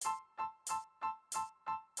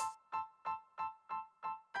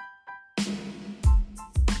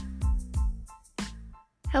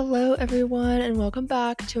Hello, everyone, and welcome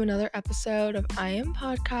back to another episode of I Am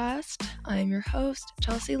Podcast. I am your host,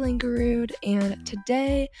 Chelsea Lingerud, and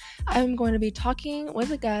today I'm going to be talking with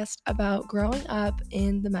a guest about growing up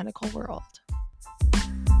in the medical world.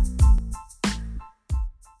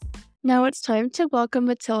 Now it's time to welcome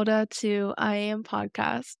Matilda to I Am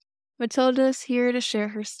Podcast. Matilda's here to share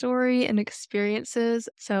her story and experiences.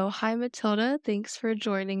 So, hi, Matilda. Thanks for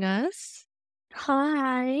joining us.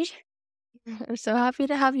 Hi. I'm so happy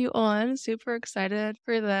to have you on. Super excited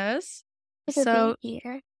for this. Good to So, be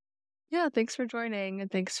here. yeah, thanks for joining and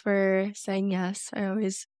thanks for saying yes. I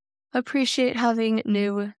always appreciate having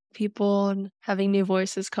new people and having new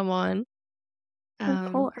voices come on.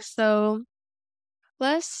 Of course. So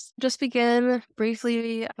let's just begin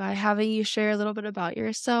briefly by having you share a little bit about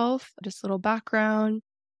yourself, just a little background,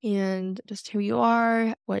 and just who you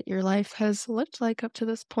are, what your life has looked like up to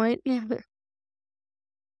this point.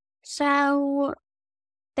 So,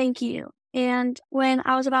 thank you. And when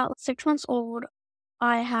I was about 6 months old,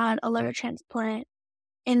 I had a liver transplant.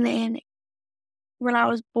 And then when I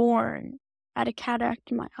was born, I had a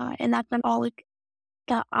cataract in my eye. And that's when all the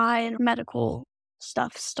eye and medical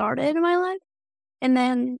stuff started in my life. And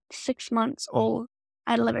then 6 months old,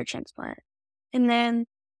 I had a liver transplant. And then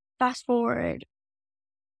fast forward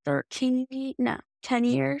 10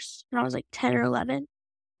 years, when I was like 10 or 11,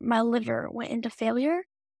 my liver went into failure.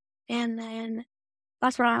 And then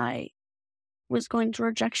that's when I was going through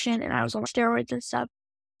rejection and I was on steroids and stuff.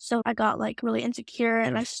 So I got like really insecure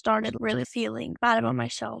and I started really feeling bad about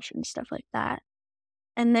myself and stuff like that.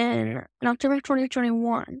 And then in October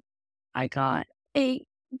 2021, I got a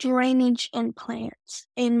drainage implant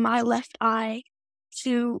in my left eye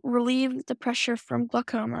to relieve the pressure from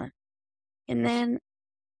glaucoma. And then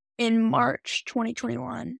in March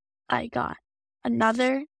 2021, I got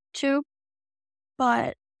another tube,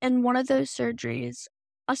 but in one of those surgeries,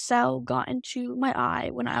 a cell got into my eye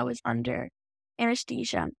when I was under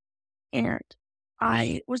anesthesia, and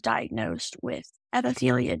I was diagnosed with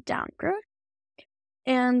epithelia downgrowth,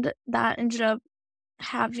 and that ended up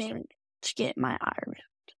having to get my eye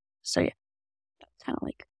removed. So yeah, that's kind of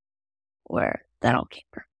like where that all came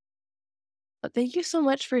from. Thank you so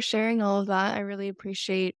much for sharing all of that. I really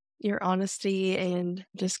appreciate your honesty and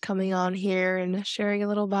just coming on here and sharing a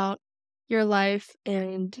little about your life.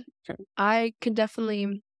 And I can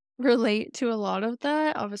definitely relate to a lot of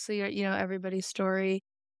that. Obviously, everybody's story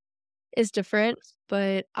is different,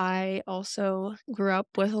 but I also grew up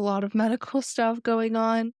with a lot of medical stuff going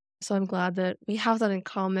on. So I'm glad that we have that in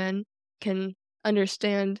common, can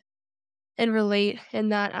understand and relate in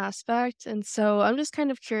that aspect. And so I'm just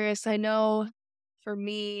kind of curious. I know for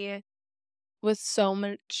me, with so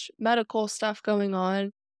much medical stuff going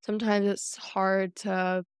on, sometimes it's hard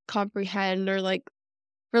to comprehend or like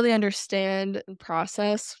really understand and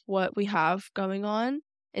process what we have going on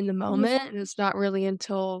in the moment. Yeah, And it's not really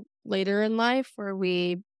until later in life where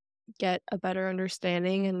we get a better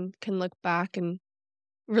understanding and can look back and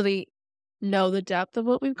really know the depth of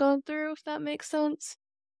what we've gone through, if that makes sense.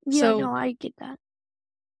 yeah, So no, I get that.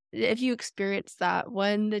 if you experienced that,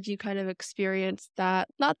 when did you kind of experience that?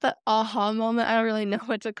 Not the aha moment, I don't really know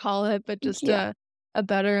what to call it, but just Yeah. a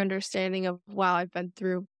better understanding of, wow, I've been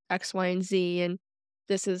through X, Y, and Z, and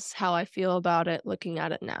this is how I feel about it looking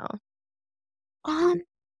at it now. Um,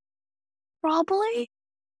 Probably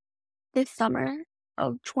this summer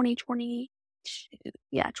of 2022.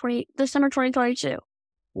 Yeah, this summer 2022,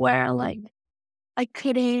 where like I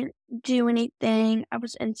couldn't do anything. I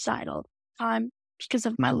was inside all the time because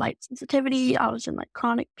of my light sensitivity. I was in like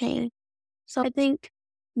chronic pain. So I think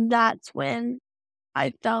that's when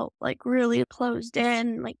I felt like really closed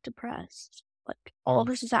in, like depressed. Like all of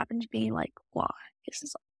this has happened to me. Like, why? This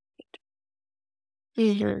is so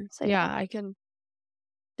yeah. Yeah, I can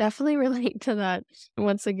definitely relate to that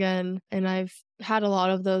once again. And I've had a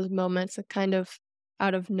lot of those moments that kind of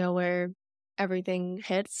out of nowhere, everything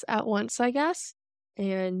hits at once, I guess.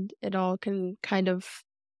 And it all can kind of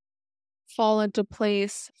fall into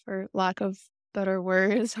place, for lack of better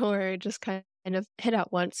words, or just kind of hit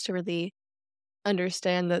at once to really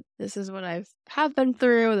understand that this is what I've have been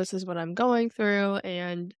through, this is what I'm going through,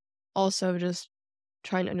 and also just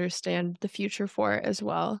trying to understand the future for it as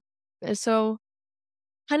well. And so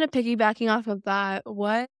kind of piggybacking off of that,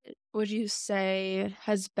 what would you say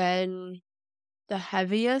has been the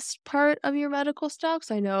heaviest part of your medical stuff? 'Cause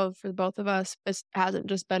I know for both of us, it hasn't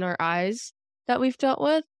just been our eyes that we've dealt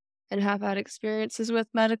with and have had experiences with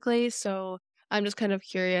medically. So I'm just kind of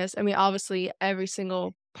curious. I mean, obviously, every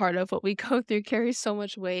single part of what we go through carries so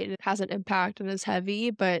much weight and it has an impact and is heavy.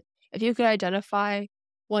 But if you could identify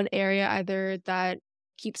one area either that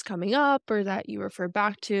keeps coming up or that you refer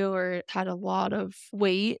back to or had a lot of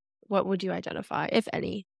weight, what would you identify, if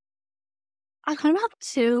any? I kind of have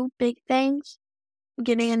two big things,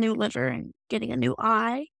 getting a new liver and getting a new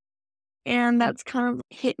eye. And that's kind of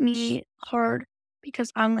hit me hard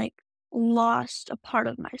because I'm like lost a part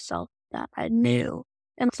of myself that I knew.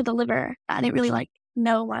 And for the liver, I didn't really like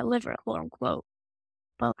know my liver, quote unquote.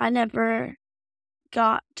 But I never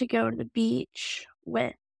got to go to the beach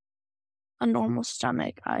with a normal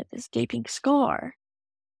stomach. I have this gaping scar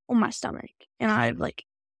on my stomach. And I have like,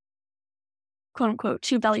 quote unquote,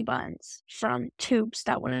 two belly buttons from tubes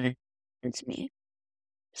that went into me.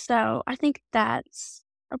 So I think that's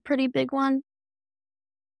a pretty big one.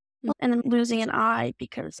 And then losing an eye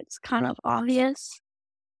because it's kind of obvious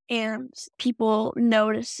and people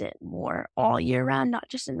notice it more all year round, not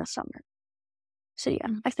just in the summer. So yeah,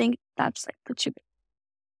 I think that's like the two.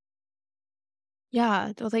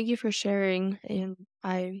 Yeah, well, thank you for sharing, and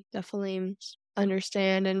I definitely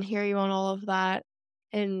understand and hear you on all of that,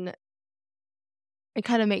 and it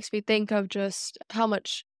kinda makes me think of just how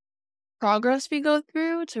much progress we go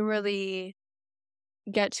through to really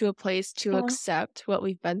get to a place to Uh, accept what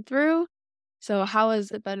we've been through. So how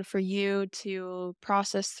has it been for you to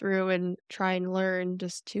process through and try and learn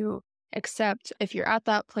just to accept if you're at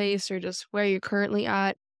that place or just where you're currently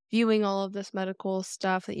at, viewing all of this medical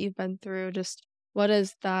stuff that you've been through? Just what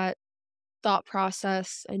has that thought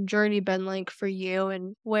process and journey been like for you,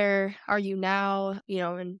 and where are you now,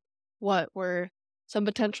 and what were some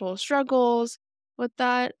potential struggles with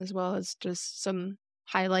that, as well as just some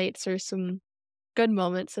highlights or some good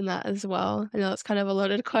moments in that as well? I know it's kind of a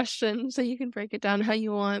loaded question, so you can break it down how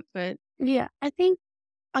you want, but yeah, I think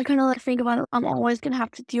I kind of like think about it. I'm always going to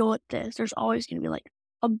have to deal with this. There's always going to be like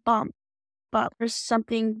a bump, but there's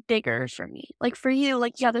something bigger for me. Like for you,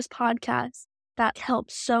 like, yeah, this podcast that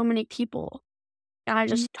helps so many people. And I Mhm.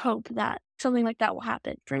 just hope that something like that will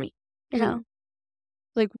happen for me, you You're know?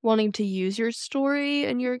 like wanting to use your story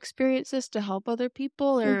and your experiences to help other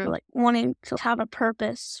people, And for or like wanting to have a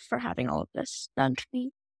purpose for having all of this done to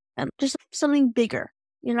me and just something bigger,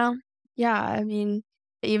 you know? yeah, I mean,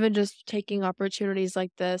 even just taking opportunities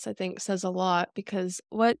like this, I think says a lot because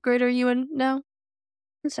what grade are you in now?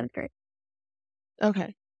 In 7th grade.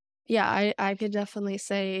 Okay. Yeah, I could definitely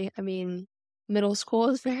say, I mean, middle school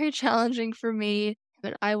is very challenging for me,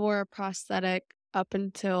 but I wore a prosthetic up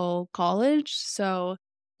until college, so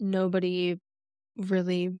nobody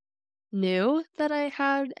really knew that I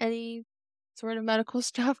had any sort of medical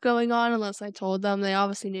stuff going on unless I told them. They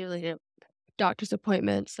obviously knew, like, doctor's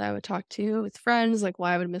appointments I would talk to with friends, like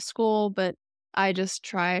why I would miss school, but I just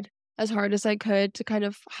tried as hard as I could to kind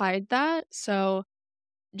of hide that. So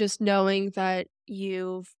just knowing that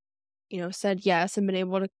you've, said yes and been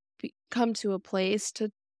able to come to a place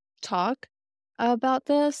to talk about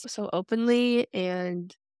this so openly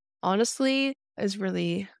and honestly is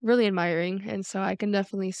really, really admiring. And so I can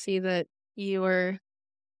definitely see that you were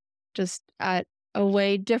just at a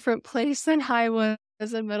way different place than I was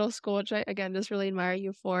in middle school, which I, again, just really admire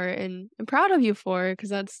you for and I'm proud of you for because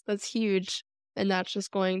that's huge. And that's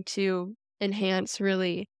just going to enhance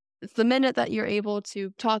really it's the minute that you're able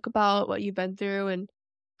to talk about what you've been through and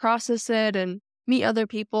process it and meet other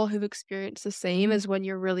people who've experienced the same is when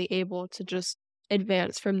you're really able to just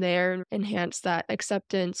advance from there and enhance that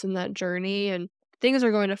acceptance and that journey. And things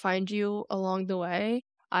are going to find you along the way.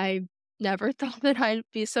 I never thought that I'd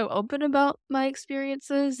be so open about my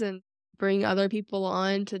experiences and bring other people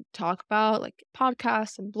on to talk about like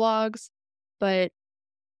podcasts and blogs, but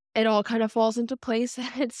it all kind of falls into place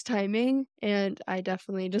at its timing. And I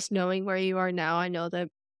definitely just knowing where you are now, I know that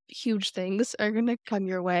huge things are going to come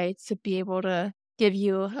your way to be able to give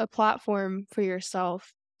you a platform for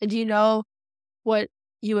yourself. And do you know what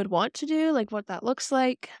you would want to do, like what that looks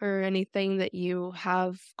like, or anything that you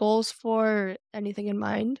have goals for, or anything in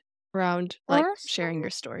mind around like Honestly, sharing your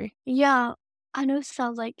story? yeah, I know it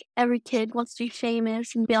sounds like every kid wants to be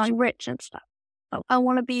famous and be like rich and stuff. But I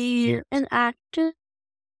want to be an actor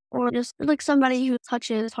or just like somebody who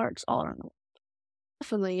touches hearts all around the world.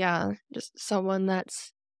 Definitely, yeah. Just someone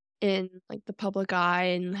that's in like the public eye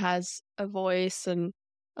and has a voice and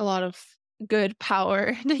a lot of good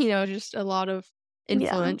power, just a lot of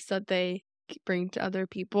Yeah. influence that they bring to other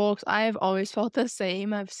people. 'Cause I have always felt the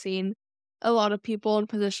same. I've seen a lot of people in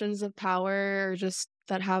positions of power or just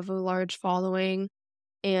that have a large following.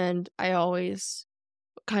 And I always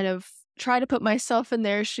kind of try to put myself in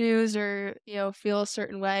their shoes or, feel a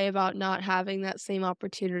certain way about not having that same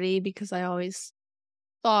opportunity because I always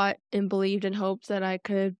thought and believed and hoped that I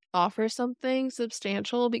could offer something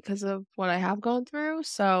substantial because of what I have gone through.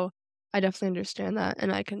 So I definitely understand that.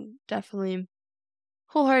 And I can definitely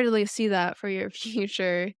wholeheartedly see that for your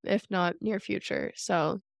future, if not near future.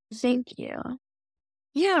 So, Thank you.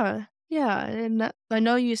 yeah, yeah, and I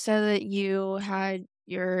know you said that you had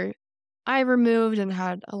your eye removed and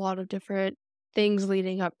had a lot of different things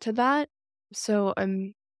leading up to that. So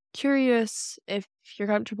I'm curious if you're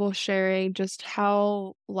comfortable sharing just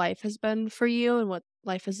how life has been for you and what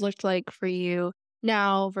life has looked like for you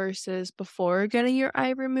now versus before getting your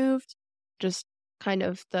eye removed. Just kind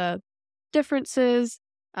of the differences,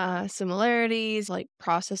 similarities, like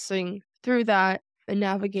processing through that and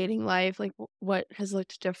navigating life, like what has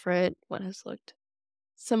looked different, what has looked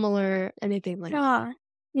similar, anything like that. Yeah.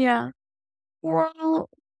 Yeah. Well,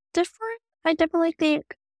 different. I definitely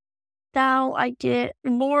think now I get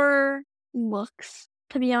more looks,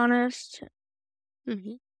 to be honest.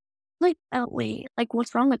 Mhm. Like, oh, wait, like,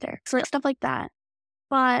 what's wrong with her? So, like, stuff like that.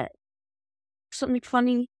 But something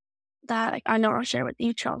funny that I know I'll share with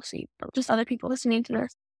you, Chelsea, but just other people listening to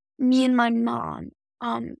this. Me and my mom,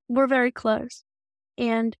 we're very close.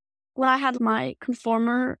 And when I had my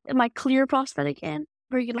conformer, my clear prosthetic in,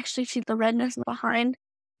 where you can actually see the redness behind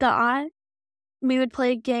the eye, we would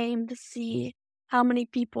play a game to see how many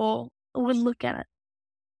people would look at it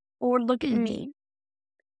or would look at Mhm. me.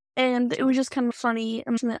 And it was just kind of funny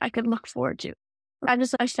and something that I could look forward to.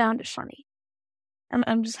 I found it funny. And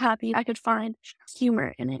I'm just happy I could find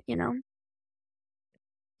humor in it, you know?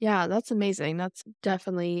 Yeah, that's amazing. That's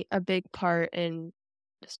definitely a big part in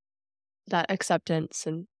just that acceptance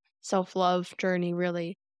and self-love journey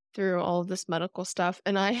really through all of this medical stuff.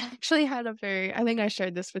 And I actually had a very I think I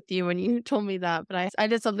shared this with you when you told me that, but I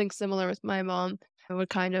did something similar with my mom. I would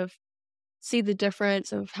kind of see the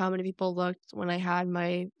difference of how many people looked when I had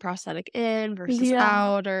my prosthetic in versus Yeah.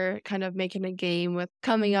 out, or kind of making a game with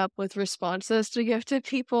coming up with responses to give to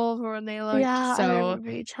people for when they looked. Yeah, I So remember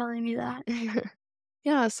you telling me that.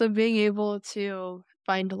 yeah, so being able to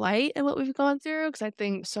find light in what we've gone through, because I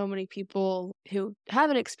think so many people who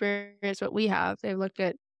haven't experienced what we have, they've looked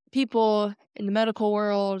at people in the medical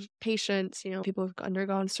world, patients, people who've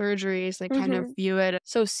undergone surgeries, they kind of Mhm. view it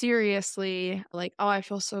so seriously, like, oh, I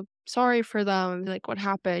feel so sorry for them. Like, what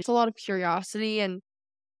happened? It's a lot of curiosity and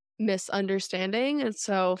misunderstanding. And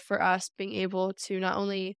so for us being able to not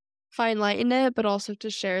only find light in it, but also to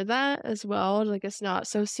share that as well. Like it's not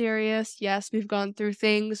so serious. Yes, we've gone through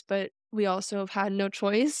things, but we also have had no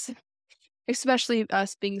choice. Especially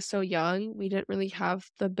us being so young, we didn't really have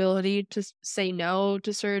the ability to say no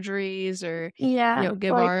to surgeries or, Yeah,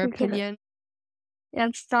 give like, our we could opinion. yeah,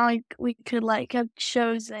 it's not like we could, like, have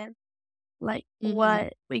chosen, like, Mhm.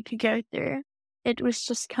 what we could go through. It was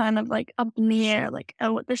just kind of, like, up in the air, like,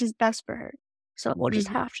 "Oh, this is best for her, so we'll just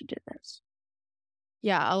Mhm. have to do this."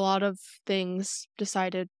 Yeah, a lot of things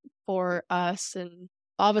decided for us and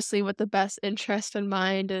obviously with the best interest in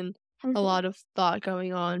mind and a Mhm. lot of thought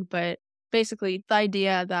going on, but basically the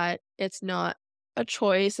idea that it's not a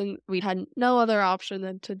choice and we had no other option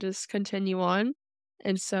than to just continue on.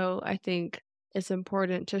 And so I think it's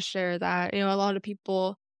important to share that. A lot of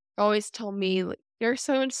people always tell me like you're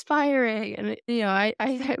so inspiring and I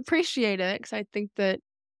appreciate it because I think that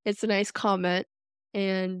it's a nice comment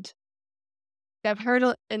and I've heard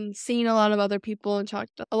and seen a lot of other people and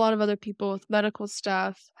talked to a lot of other people with medical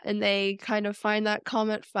stuff, and they kind of find that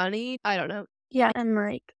comment funny. I don't know. Yeah, and,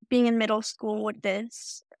 like, being in middle school with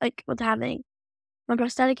this, like, with having my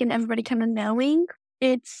prosthetic and everybody kinda knowing,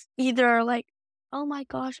 it's either like, "Oh my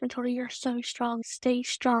gosh, Matilda, you're so strong, stay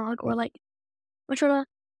strong," or like, "Matilda,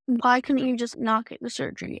 why couldn't you just not get the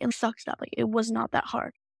surgery?" And sucks that, like, it was not that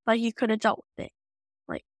hard. Like, you coulda dealt with it.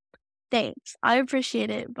 Like, thanks. I appreciate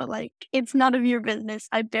it, but, like, it's none of your business.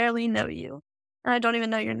 I barely know you, and I don't even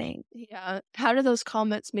know your name. Yeah. How do those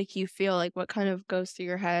comments make you feel? Like, what kind of goes through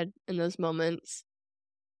your head in those moments?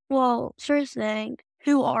 Well, first thing,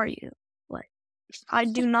 who are you? Like, I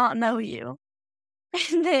do not know you.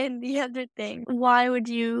 And then the other thing, why would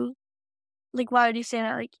you say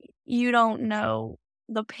that? Like, you don't know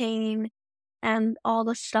the pain and all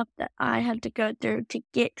the stuff that I had to go through to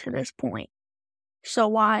get to this point. So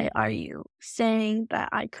why Mhm. are you saying that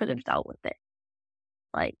I could have dealt with it?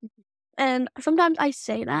 Like, and sometimes I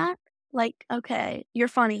say that, like, okay, you're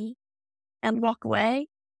funny and walk away.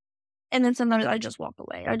 And then sometimes I just walk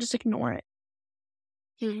away. I just ignore it.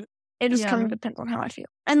 Mhm. It just kind Yeah. of depends on how I feel.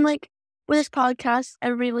 And like with this podcast,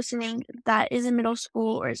 everybody listening that is in middle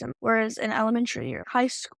school or is in elementary or high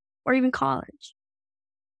school or even college,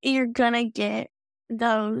 you're gonna get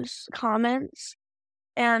those comments.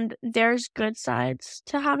 And there's good sides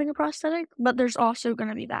to having a prosthetic, but there's also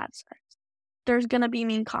gonna be bad sides. There's gonna be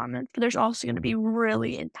mean comments, but there's also gonna be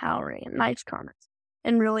really empowering and nice comments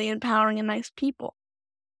and really empowering and nice people.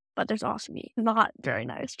 but there's also me not very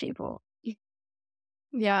nice people.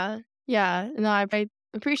 Yeah. Yeah. No, I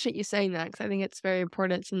appreciate you saying that because I think it's very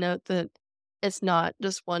important to note that it's not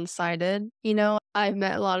just one-sided. I've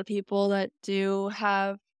met a lot of people that do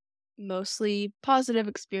have mostly positive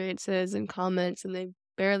experiences and comments, and they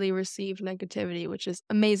barely receive negativity, which is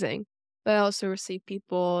amazing. But I also receive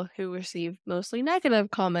people who receive mostly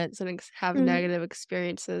negative comments and have Mhm. negative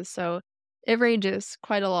experiences. So it ranges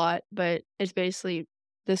quite a lot, but it's basically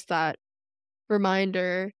just that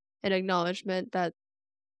reminder and acknowledgement that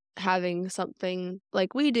having something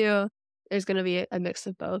like we do, there's going to be a mix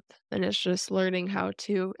of both. And it's just learning how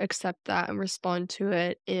to accept that and respond to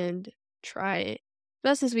it and try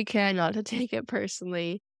best as we can not to take it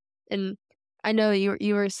personally. And I know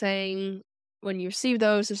you were saying when you receive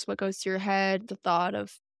those, just what goes to your head, the thought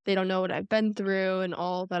of they don't know what I've been through and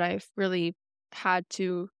all that I've really had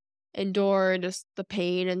to endure, and just the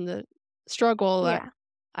pain and the struggle that Yeah.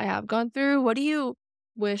 I have gone through. What do you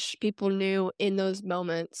wish people knew in those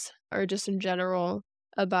moments or just in general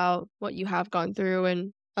about what you have gone through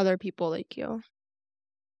and other people like you?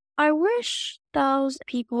 I wish those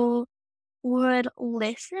people would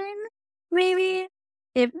listen, maybe,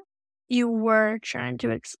 if you were trying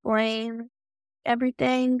to explain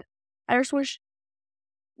everything. I just wish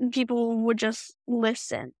people would just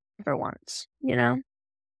listen for once, you know?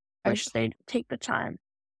 I Wish they'd take the time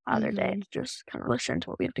out of their day Mhm. to just kind of listen to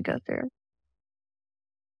what we have to go through.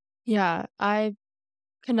 Yeah, I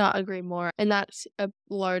cannot agree more, and that's a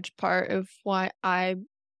large part of why I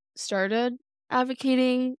started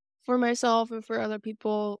advocating for myself and for other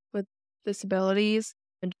people with disabilities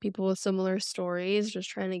and people with similar stories, just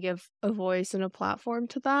trying to give a voice and a platform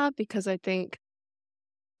to that because I think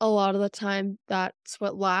a lot of the time that's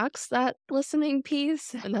what lacks that listening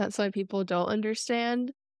piece, and that's why people don't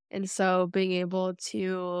understand. And so being able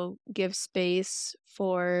to give space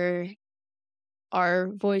for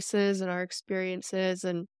our voices and our experiences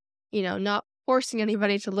and, not forcing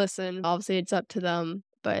anybody to listen. Obviously, it's up to them,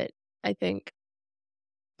 but I think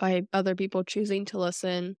by other people choosing to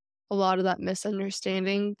listen, a lot of that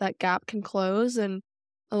misunderstanding, that gap can close, and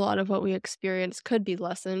a lot of what we experience could be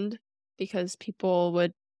lessened because people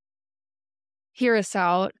would hear us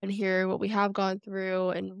out and hear what we have gone through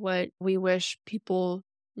and what we wish people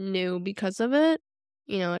knew because of it.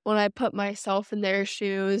 When I put myself in their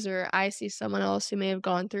shoes or I see someone else who may have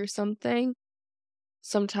gone through something,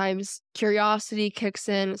 sometimes curiosity kicks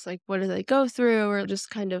in. It's like, what do they go through? Or just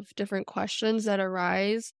kind of different questions that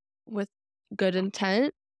arise with good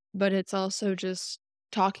intent. But it's also just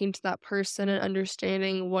talking to that person and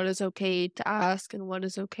understanding what is okay to ask and what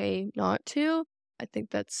is okay not to. I think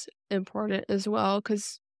that's important as well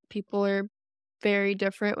because people are very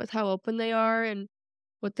different with how open they are and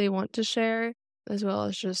what they want to share, as well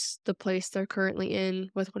as just the place they're currently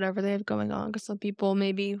in with whatever they have going on. Because some people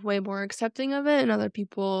may be way more accepting of it, and other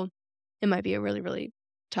people, it might be a really, really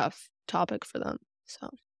tough topic for them. So,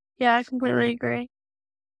 Yeah, I completely agree.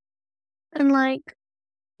 And like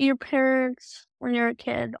your parents, when you're a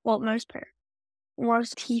kid, well, most parents,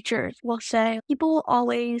 most teachers will say people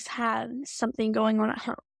always have something going on at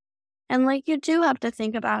home. And like you do have to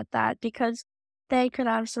think about that because they could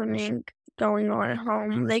have something going on at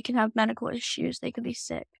home. They can have medical issues. They could be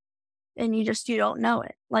sick. And you don't know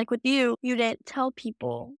it. Like with you didn't tell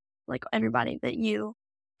people, like everybody, that you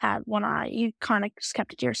had one eye. You kind of just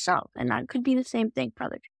kept it to yourself. And that could be the same thing for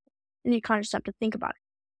other people. And you kind of just have to think about it.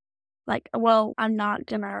 Like, well, I'm not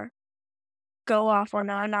gonna go off or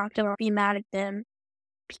no, I'm not gonna be mad at them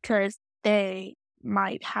because they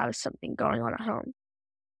might have something going on at home.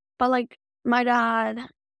 But like my dad,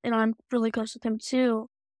 and I'm really close with him too,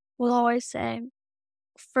 will always say,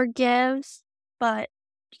 forgives, but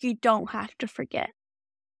you don't have to forget.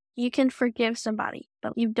 You can forgive somebody,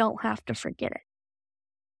 but you don't have to forget it.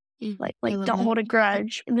 I Like love don't that. hold a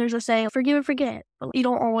grudge. And there's a saying, forgive and forget, but you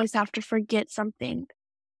don't always have to forget something.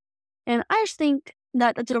 And I just think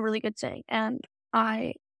that that's a really good saying. And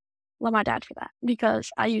I love my dad for that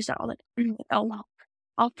because I use that all the time. Oh, well,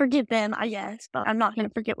 I'll forgive them, I guess, but I'm not going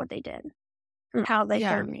to forget what they did and how they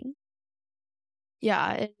Yeah. hurt me.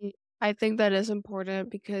 Yeah. And I think that is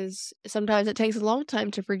important because sometimes it takes a long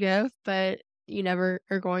time to forgive, but you never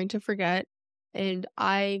are going to forget. And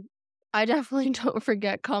I definitely don't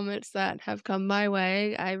forget comments that have come my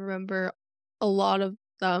way. I remember a lot of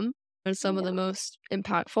them and some of the Yeah. most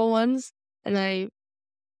impactful ones. And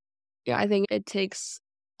yeah, I think it takes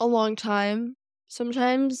a long time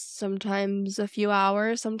sometimes a few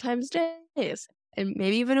hours, sometimes days, and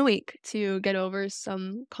maybe even a week to get over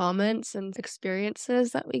some comments and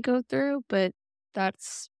experiences that we go through. But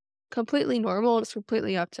that's completely normal. It's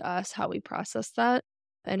completely up to us how we process that.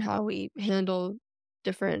 and how we handle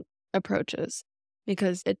different approaches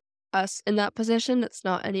because it's us in that position, it's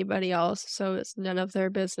not anybody else, so it's none of their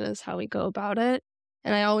business how we go about it.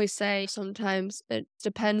 And I always say sometimes it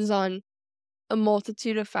depends on a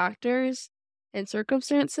multitude of factors and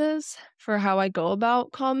circumstances for how I go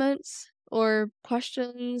about comments or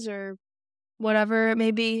questions or whatever it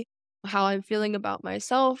may be, how I'm feeling about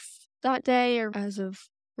myself that day or as of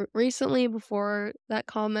recently before that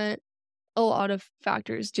comment. A lot of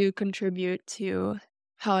factors do contribute to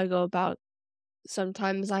how I go about.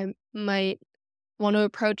 Sometimes I might want to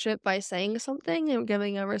approach it by saying something and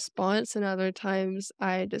giving a response, and other times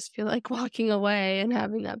I just feel like walking away and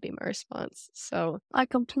having that be my response. So I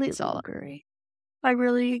it's completely all agree. I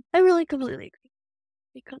really completely agree.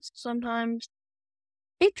 Because sometimes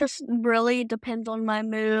it just really depends on my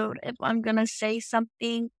mood if I'm gonna say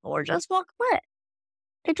something or just walk away.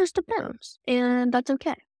 It just yeah. depends. And that's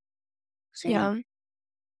okay. So yeah. Yeah.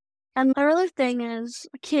 And the other thing is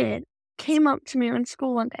a kid came up to me in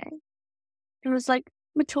school one day and was like,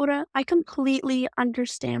 Matilda, I completely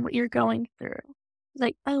understand what you're going through.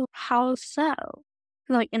 Like, oh, how so?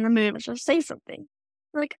 Like in the mood, let's just say something.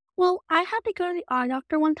 Like, well, I had to go to the eye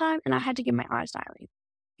doctor one time and I had to get my eyes dilated.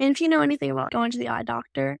 And if you know anything about going to the eye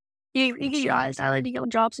doctor, you get your eyes dilated, you get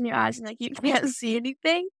drops in your eyes, and like you can't see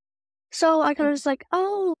anything. So I kind of was like,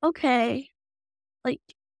 oh, okay. Like,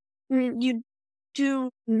 you do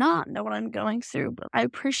not know what I'm going through, but I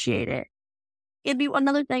appreciate it. It'd be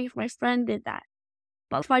another thing if my friend did that.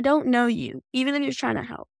 But if I don't know you, even if you're trying to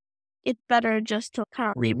help, it's better just to kind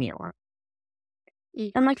of leave me alone.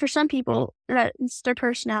 Mm. And like for some people, that's their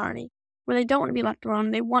personality, where they don't want to be left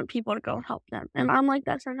alone. They want people to go and help them. And I'm like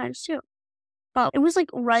that sometimes too. But it was like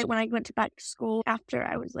right when I went to back to school after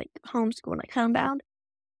I was like homeschooled, like homebound.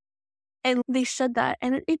 And they said that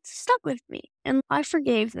and it stuck with me. And I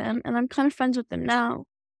forgave them and I'm kind of friends with them now.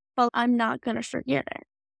 But I'm not going to forget it,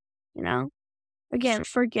 you know? Again,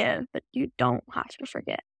 forgive, but you don't have to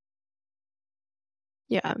forget.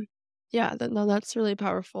 Yeah. Yeah. No, that's really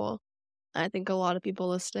powerful. I think a lot of people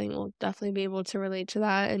listening will definitely be able to relate to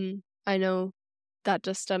that. And I know that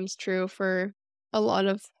just stems true for a lot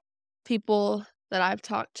of people that I've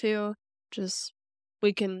talked to. Just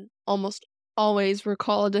we can almost always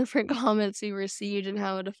recall different comments we received and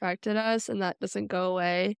how it affected us, and that doesn't go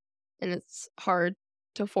away. And it's hard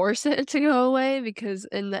to force it to go away because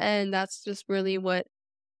in the end, that's just really what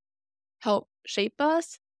helped shape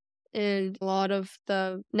us. And a lot of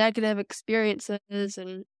the negative experiences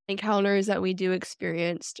and encounters that we do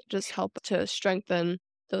experience just help to strengthen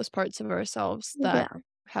those parts of ourselves that Yeah.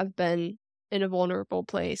 have been in a vulnerable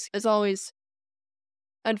place. It's always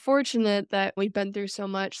unfortunate that we've been through so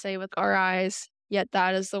much, say, with our eyes, yet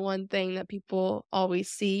that is the one thing that people always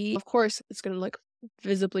see. Of course, it's going to look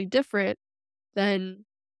visibly different than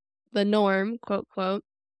the norm, quote, quote.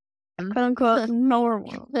 Quote unquote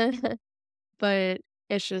normal. But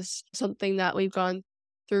it's just something that we've gone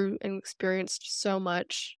through and experienced so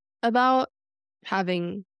much about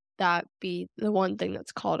having that be the one thing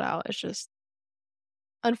that's called out. It's just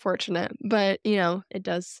unfortunate, but it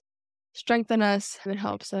does strengthen us and it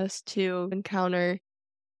helps us to encounter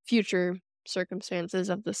future circumstances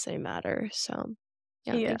of the same matter. So,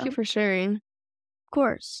 yeah, Yeah, thank you of for sharing.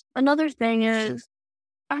 course. Another thing is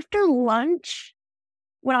after lunch,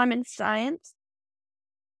 when I'm in science,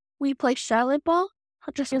 we play salad ball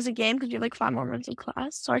just as a game because we have like 5 more minutes of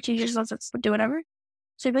class. So our teachers lets us do whatever.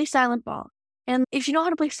 So we play silent ball. And if you know how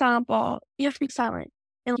to play silent ball, you have to be silent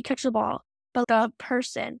and you catch the ball. But the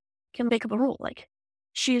person can make up a rule. Like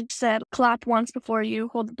she said, clap once before you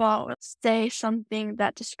hold the ball or say something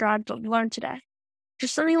that describes what we learned today.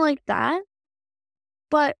 Just something like that.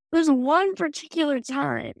 But there's one particular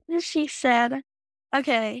time she said,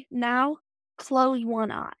 okay, now close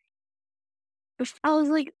one eye. I was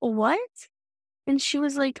like, what? And she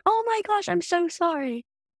was like, oh my gosh, I'm so sorry.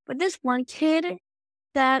 But this one kid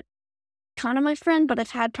that kind of my friend, but I've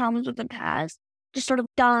had problems with in the past, just sort of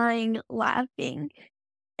dying laughing.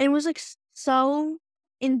 And it was like so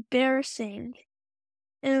embarrassing.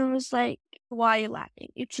 And it was like, why are you laughing?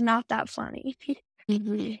 It's not that funny.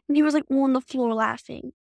 Mhm. And he was like on the floor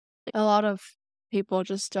laughing. A lot of people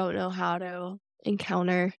just don't know how to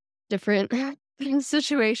encounter different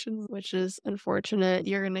situations, which is unfortunate.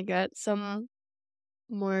 You're going to get some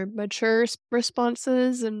more mature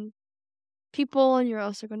responses and people, and you're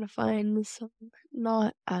also going to find some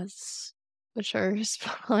not as mature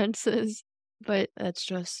responses. But that's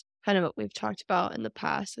just kind of what we've talked about in the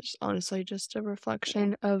past. It's honestly just a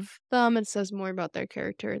reflection of them. It says more about their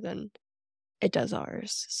character than it does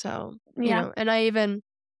ours. So, Yeah. and I even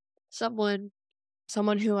someone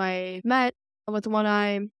someone who I met with one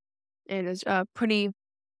eye and is a pretty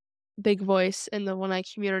big voice in the one eye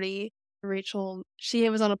community. Rachel, she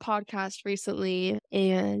was on a podcast recently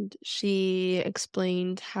and she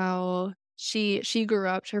explained how she grew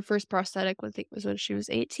up. Her first prosthetic I think was when she was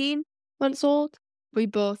 18 months old. We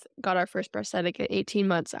both got our first prosthetic at 18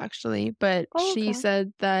 months actually, but Oh, she okay.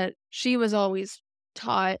 said that she was always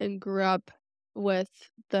taught and grew up with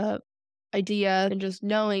the idea and just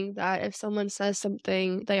knowing that if someone says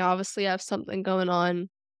something, they obviously have something going on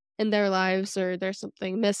in their lives or there's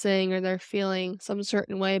something missing or they're feeling some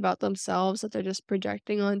certain way about themselves that they're just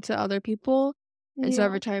projecting onto other people. And so Yeah.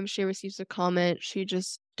 every time she receives a comment, she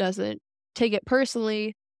just doesn't take it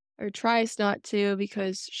personally or tries not to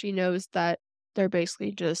because she knows that they're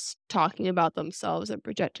basically just talking about themselves and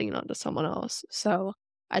projecting it onto someone else. So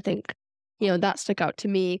I think, that stuck out to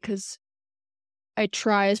me because I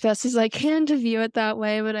try as best as I can to view it that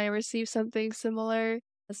way when I receive something similar.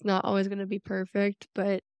 It's not always gonna be perfect,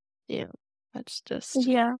 but, you know, that's just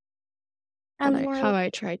Yeah. And how like, I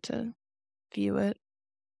try to view it.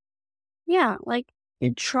 yeah, like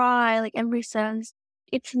you try, like every sense.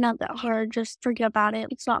 It's not that hard. Just forget about it.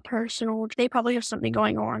 It's not personal. They probably have something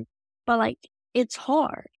going on, but like it's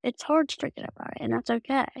hard. It's hard to forget about it, and that's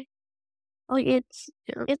okay. Like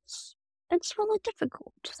Yeah. it's really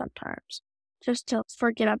difficult sometimes just to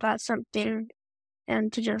forget about something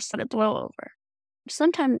and to just let it blow over.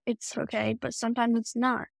 Sometimes it's okay, but sometimes it's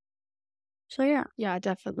not. So yeah. Yeah,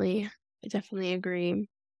 definitely. I definitely agree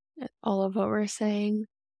with all of what we're saying.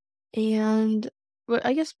 And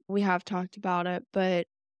I guess we have talked about it, but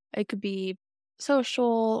it could be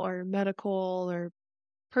social or medical or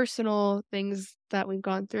personal things that we've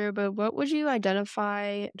gone through, but what would you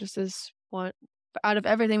identify just as one out of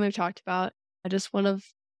everything we've talked about, just one of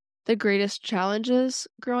the greatest challenges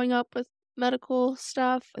growing up with medical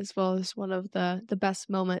stuff, as well as one of the best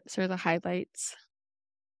moments or the highlights?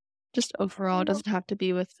 Just overall, it Well, doesn't have to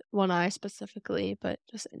be with one eye specifically, but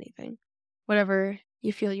just anything. Whatever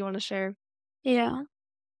you feel you wanna share. yeah.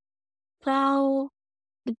 So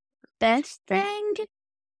the best thing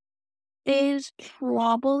is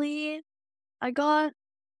probably I got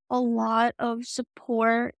a lot of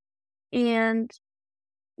support and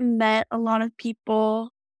met a lot of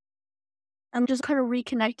people. I'm just kind of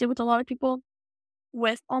reconnected with a lot of people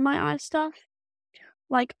with all my eye stuff.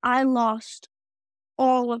 Like I lost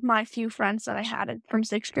all of my few friends that I had from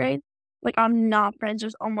sixth grade. Like I'm not friends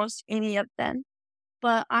with almost any of them,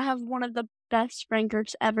 but I have one of the best friend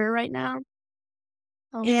groups ever right now,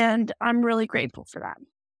 Oh, and I'm really grateful for that.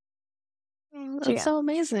 So that's yeah, so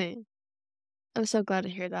amazing. I'm so glad to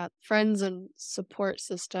hear that. Friends and support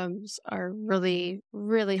systems are really,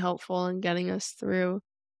 really helpful in getting us through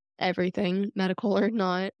everything, medical or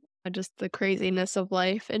not, just the craziness of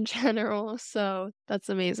life in general. So that's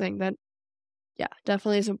amazing. That, yeah,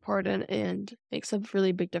 definitely is important and makes a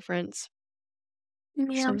really big difference.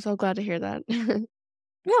 So yeah, I'm so glad to hear that.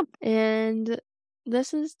 yeah. And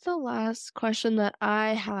this is the last question that I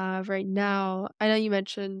have right now. I know you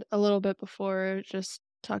mentioned a little bit before, just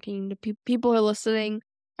talking to people who are listening,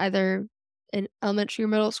 either in elementary or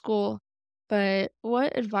middle school. But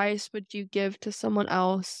what advice would you give to someone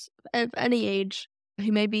else of any age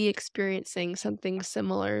who may be experiencing something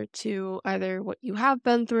similar to either what you have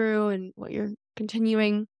been through and what you're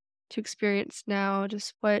continuing to experience now?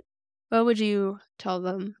 Just what would you tell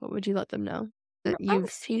them? What would you let them know that I have a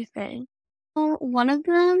you've few things. Well, one of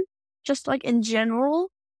them, just like in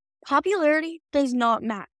general, popularity does not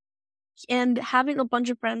matter, and having a bunch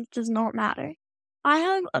of friends does not matter. I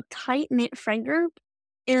have a tight knit friend group,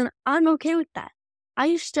 and I'm okay with that. I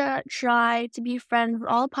used to try to be friends with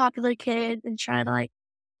all the popular kids and try to like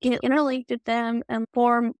get interlinked with them and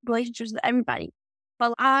form relationships with everybody.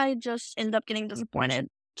 But I just ended up getting disappointed.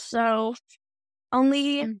 So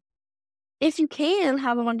only Mm, if you can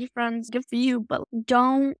have a bunch of friends, good for you, but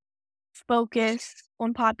don't focus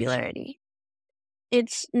on popularity.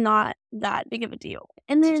 It's not that big of a deal.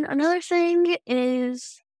 And then another thing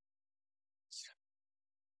is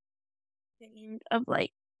of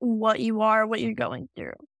like what you are, what you're going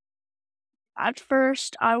through. At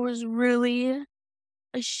first, I was really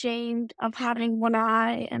ashamed of having one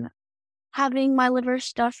eye and having my liver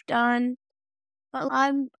stuff done, but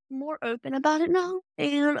I'm more open about it now,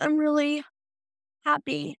 and I'm really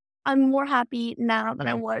happy. I'm more happy now than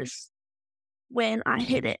I was when I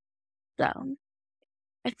hit it. So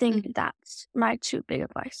I mm. think that's my two big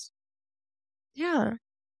advice. Yeah,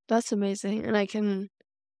 that's amazing, and I can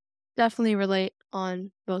definitely relate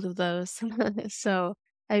on both of those. So,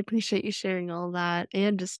 I appreciate you sharing all that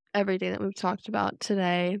and just everything that we've talked about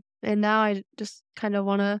today. And now I just kinda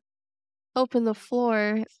wanna open the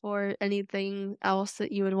floor for anything else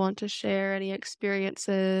that you would want to share, any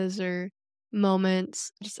experiences or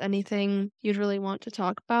moments, just anything you'd really want to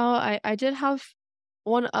talk about. I did have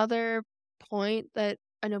one other point that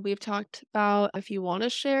I know we've talked about. If you want to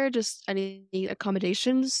share just any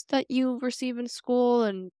accommodations that you receive in school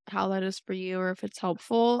and how that is for you, or if it's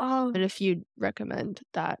helpful, and Um, if you'd recommend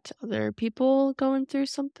that to other people going through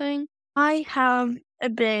something. I have a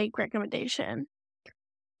big recommendation.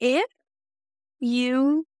 If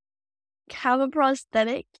you have a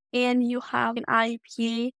prosthetic and you have an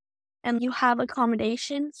IEP and you have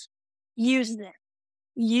accommodations, use them.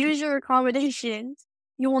 Use your accommodations.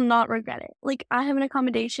 You will not regret it. Like, I have an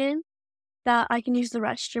accommodation that I can use the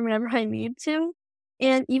restroom whenever I need to.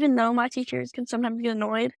 And even though my teachers can sometimes get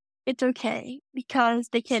annoyed, it's okay because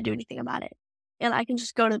they can't do anything about it. And I can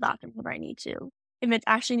just go to the bathroom whenever I need to. If it's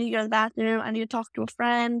actually need to go to the bathroom, I need to talk to a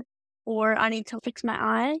friend, or I need to fix my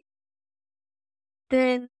eye,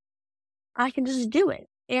 then I can just do it.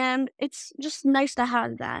 And it's just nice to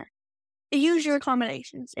have that. Use your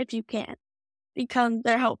accommodations if you can, because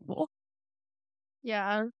they're helpful.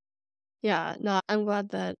 Yeah. Yeah, no, I'm glad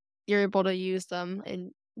that you're able to use them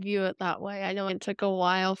and view it that way. I know it took a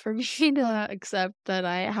while for me to accept that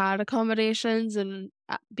I had accommodations and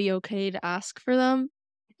be okay to ask for them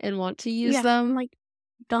and want to use Yeah, them. like,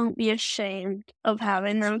 don't be ashamed of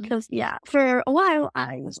having them Mhm. because, yeah, for a while,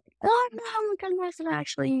 I was like, "Oh, no, my goodness, I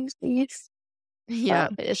actually use these." Yeah,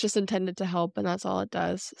 Um, it's just intended to help, and that's all it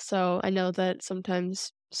does. So I know that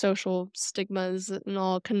sometimes social stigmas and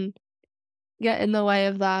all can get in the way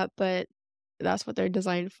of that, but that's what they're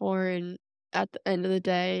designed for. And at the end of the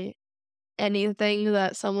day, anything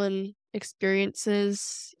that someone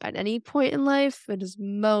experiences at any point in life, it is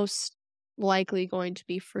most likely going to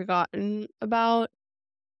be forgotten about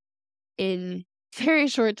in very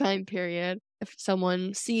short time period. If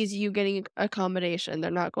someone sees you getting accommodation,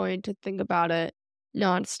 they're not going to think about it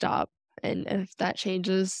nonstop. And if that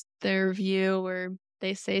changes their view or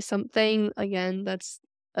they say something, again, that's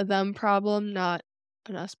a them problem, not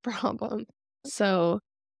an us problem. So,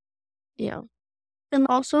 yeah. and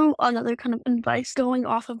also another kind of advice going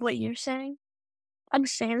off of what you're saying, I'm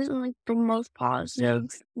saying this in, like, the most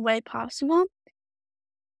positive way possible.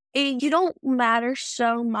 You don't matter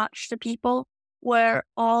so much to people where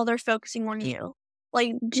all they're focusing on you.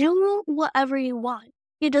 Like, do whatever you want.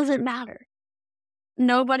 It doesn't matter.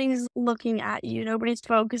 Nobody's looking at you. Nobody's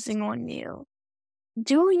focusing on you.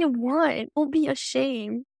 Do what you want. Don't be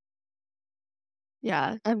ashamed.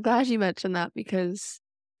 Yeah, I'm glad you mentioned that because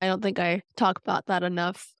I don't think I talk about that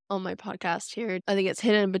enough on my podcast here. I think it's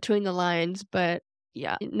hidden between the lines, but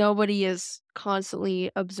yeah, nobody is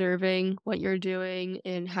constantly observing what you're doing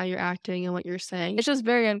and how you're acting and what you're saying. It's just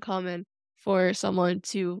very uncommon for someone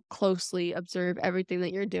to closely observe everything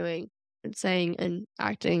that you're doing and saying and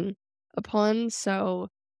acting upon. So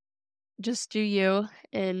just do you.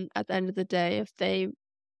 And at the end of the day, if they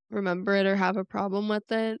remember it or have a problem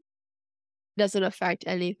with it, doesn't affect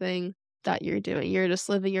anything that you're doing. You're just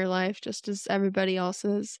living your life just as everybody else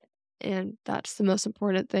is, and that's the most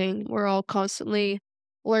important thing. We're all constantly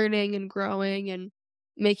learning and growing and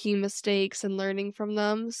making mistakes and learning from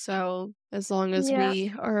them, so as long as Yeah.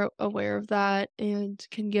 we are aware of that and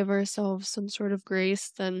can give ourselves some sort of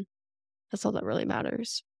grace, then that's all that really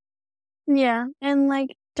matters. Yeah. And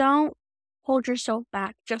like, don't hold yourself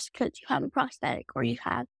back just because you have a prosthetic or you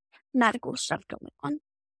have medical stuff going on.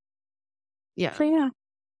 Yeah. So, yeah,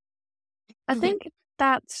 I think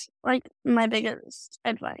that's like my biggest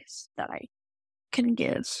advice that I can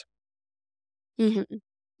give. Mhm.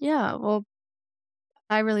 Yeah, well,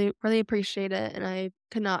 I really, really appreciate it, and I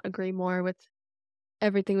could not agree more with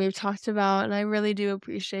everything we've talked about. And I really do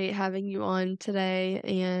appreciate having you on today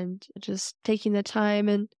and just taking the time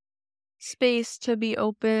and space to be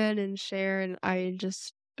open and share. And I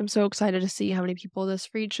just am so excited to see how many people this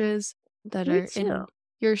reaches that Me are too. in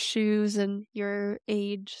your shoes and your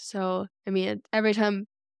age. So, I mean, every time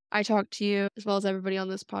I talk to you, as well as everybody on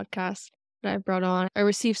this podcast that I've brought on, I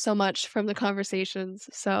receive so much from the conversations.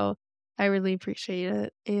 So, I really appreciate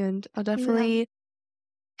it. And I'll Yeah. definitely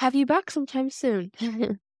have you back sometime soon.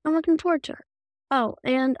 I'm looking forward to it. Oh,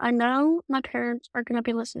 and I know my parents are going to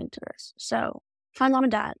be listening to this. So, hi, mom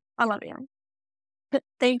and dad. I love you.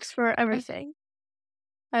 Thanks for everything.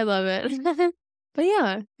 I love it. But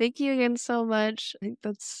yeah, thank you again so much. I think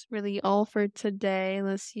that's really all for today,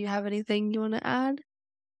 unless you have anything you want to add.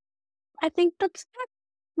 I think that's it.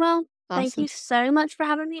 Well, thank Awesome. you so much for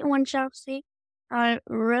having me on, Chelsea. I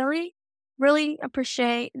really, really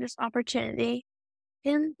appreciate this opportunity.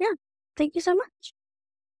 And yeah, thank you so much.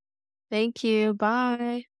 Thank you.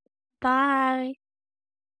 Bye. Bye.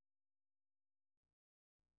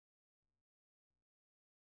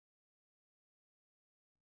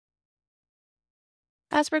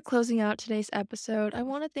 As we're closing out today's episode, I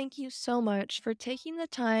want to thank you so much for taking the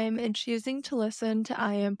time and choosing to listen to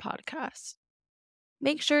I Am Podcast.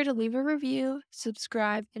 Make sure to leave a review,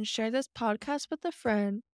 subscribe, and share this podcast with a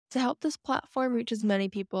friend to help this platform reach as many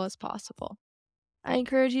people as possible. I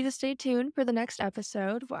encourage you to stay tuned for the next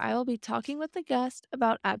episode where I will be talking with a guest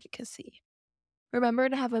about advocacy. Remember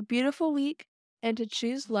to have a beautiful week and to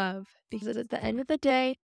choose love because at the end of the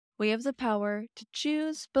day, we have the power to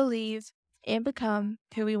choose, believe, and become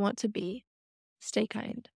who we want to be. Stay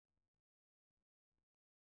kind.